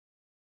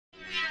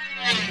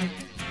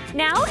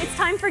Now it's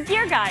time for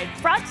Gear Guide,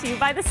 brought to you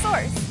by The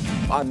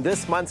Source. On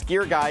this month's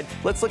Gear Guide,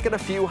 let's look at a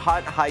few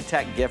hot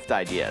high-tech gift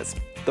ideas.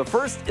 The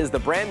first is the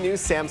brand new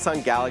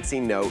Samsung Galaxy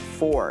Note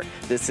 4.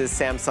 This is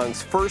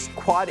Samsung's first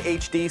Quad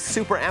HD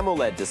Super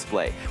AMOLED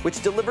display,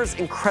 which delivers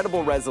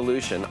incredible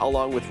resolution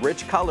along with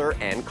rich color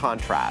and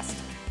contrast.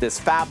 This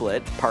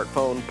phablet, part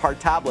phone, part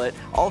tablet,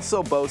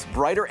 also boasts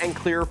brighter and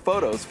clearer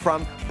photos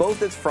from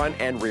both its front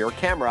and rear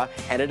camera,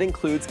 and it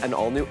includes an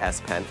all-new S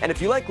Pen. And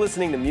if you like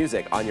listening to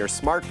music on your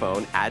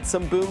smartphone, add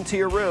some boom to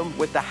your room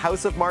with the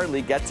House of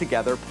Marley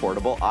get-together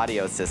portable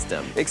audio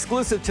system.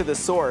 Exclusive to The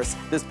Source,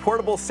 this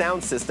portable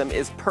sound system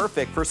is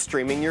perfect for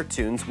streaming your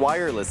tunes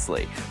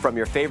wirelessly from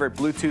your favorite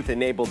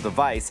Bluetooth-enabled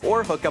device,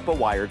 or hook up a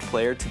wired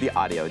player to the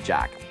audio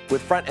jack.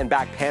 With front and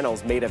back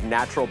panels made of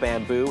natural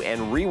bamboo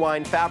and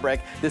rewind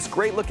fabric, this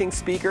great-looking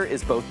speaker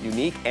is both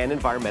unique and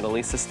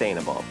environmentally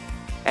sustainable.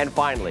 And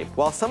finally,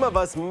 while some of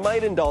us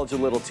might indulge a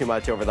little too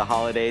much over the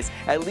holidays,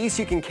 at least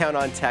you can count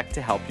on tech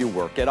to help you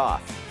work it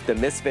off. The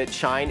Misfit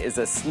Shine is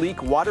a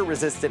sleek,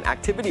 water-resistant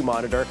activity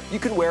monitor you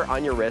can wear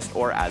on your wrist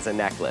or as a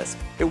necklace.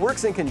 It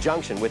works in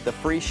conjunction with the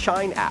free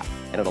Shine app,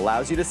 and it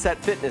allows you to set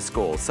fitness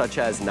goals such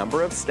as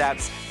number of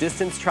steps,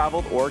 distance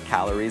traveled, or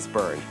calories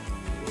burned.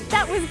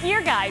 That was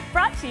Gear Guide,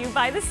 brought to you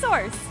by The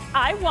Source.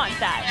 I want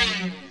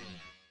that.